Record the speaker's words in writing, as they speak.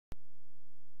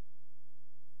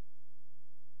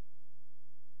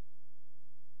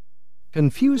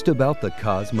Confused about the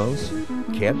cosmos?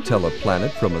 Can't tell a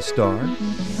planet from a star?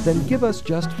 Then give us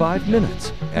just 5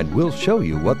 minutes and we'll show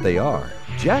you what they are.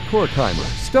 Jack Horkheimer,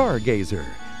 stargazer,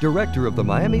 director of the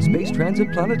Miami Space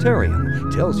Transit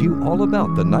Planetarium, tells you all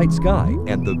about the night sky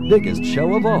and the biggest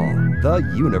show of all,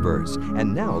 the universe.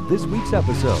 And now this week's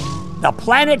episode. The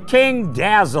Planet King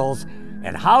Dazzles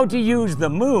and how to use the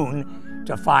moon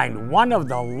to find one of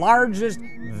the largest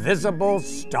visible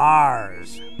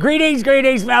stars. Greetings,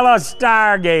 fellow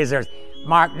stargazers.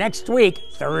 Mark next week,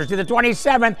 Thursday the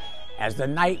 27th, as the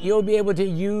night you'll be able to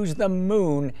use the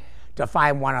moon to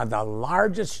find one of the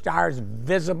largest stars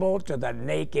visible to the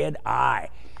naked eye.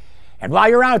 And while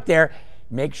you're out there,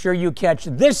 make sure you catch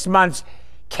this month's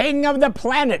King of the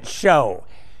Planet show,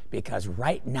 because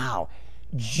right now,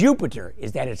 Jupiter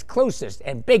is at its closest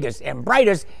and biggest and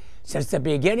brightest since the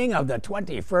beginning of the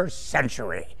 21st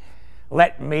century.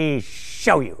 Let me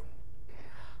show you.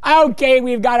 Okay,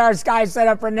 we've got our sky set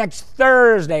up for next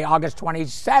Thursday, August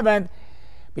 27th,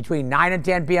 between 9 and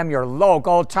 10 p.m. your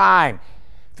local time,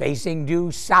 facing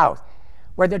due south,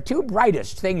 where the two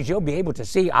brightest things you'll be able to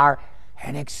see are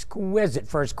an exquisite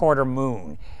first quarter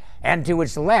moon, and to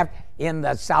its left, in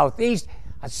the southeast,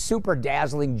 a super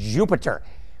dazzling Jupiter,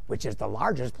 which is the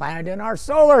largest planet in our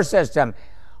solar system,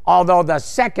 although the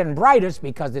second brightest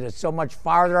because it is so much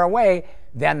farther away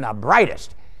than the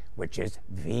brightest, which is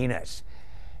Venus.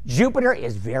 Jupiter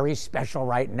is very special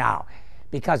right now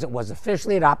because it was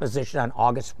officially at opposition on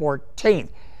August 14th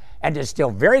and is still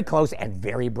very close and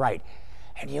very bright.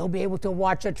 And you'll be able to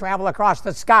watch it travel across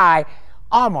the sky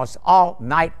almost all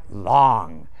night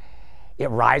long. It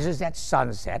rises at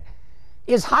sunset,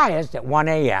 is highest at 1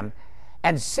 a.m.,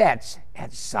 and sets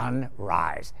at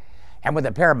sunrise. And with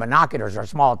a pair of binoculars or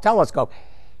small telescope,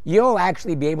 you'll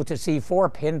actually be able to see 4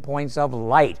 pinpoints of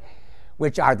light,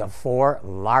 which are the 4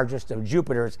 largest of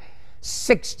Jupiter's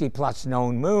 60-plus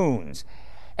known moons,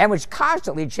 and which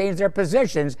constantly change their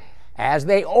positions as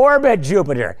they orbit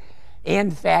Jupiter.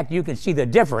 In fact, you can see the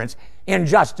difference in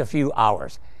just a few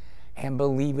hours. And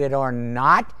believe it or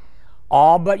not,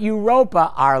 all but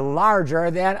Europa are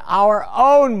larger than our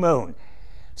own moon.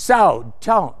 So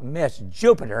don't miss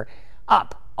Jupiter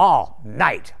up all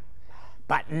night.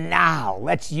 But now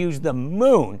let's use the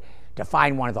moon to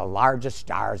find one of the largest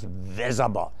stars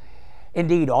visible.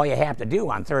 Indeed, all you have to do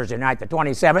on Thursday night the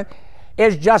 27th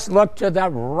is just look to the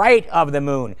right of the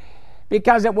moon,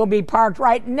 because it will be parked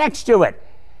right next to it.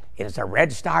 It is a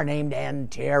red star named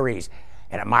Antares,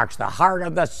 and it marks the heart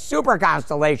of the super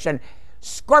constellation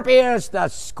Scorpius the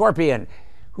Scorpion,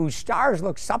 whose stars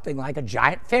look something like a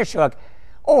giant fishhook,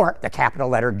 or the capital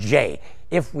letter J,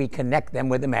 if we connect them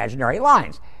with imaginary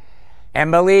lines. And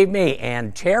believe me,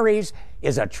 Antares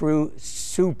is a true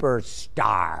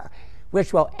superstar,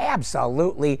 which will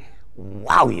absolutely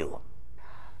wow you.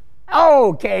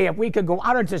 Okay, if we could go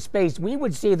out into space, we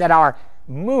would see that our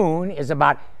moon is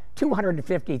about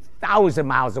 250,000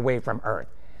 miles away from Earth.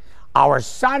 Our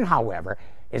sun, however,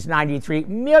 is 93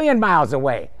 million miles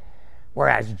away,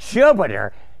 whereas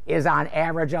Jupiter is on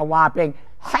average a whopping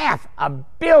 500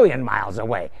 million miles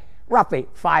away, roughly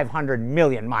 500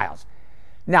 million miles.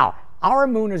 Now, our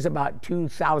moon is about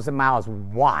 2,000 miles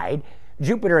wide,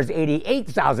 Jupiter is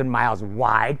 88,000 miles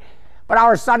wide, but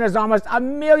our sun is almost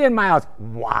 1 million miles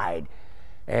wide.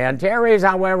 Antares,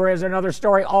 however, is another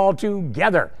story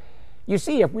altogether. You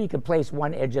see, if we could place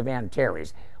one edge of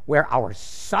Antares where our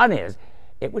sun is,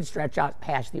 it would stretch out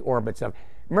past the orbits of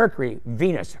Mercury,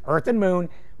 Venus, Earth and Moon,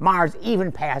 Mars,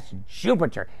 even past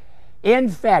Jupiter. In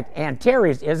fact,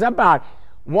 Antares is about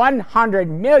 100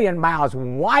 million miles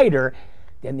wider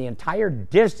than the entire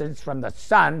distance from the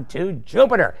sun to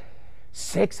Jupiter.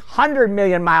 600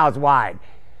 million miles wide.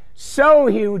 So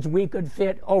huge we could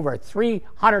fit over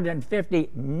 350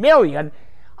 million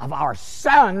of our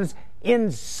suns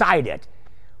inside it.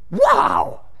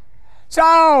 Wow!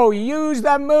 So use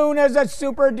the moon as a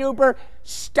super duper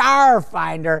star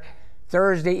finder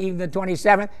Thursday evening the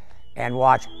 27th and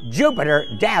watch Jupiter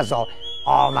dazzle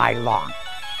all night long.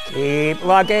 Keep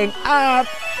looking up.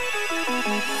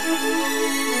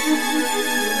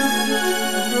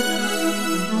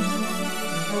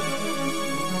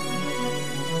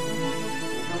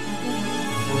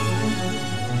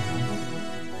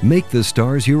 Make the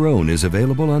Stars Your Own is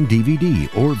available on DVD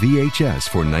or VHS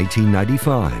for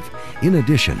 $19.95. In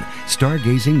addition,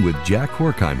 Stargazing with Jack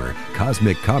Horkheimer,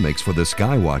 Cosmic Comics for the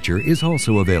Skywatcher is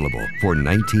also available for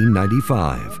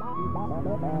 $19.95.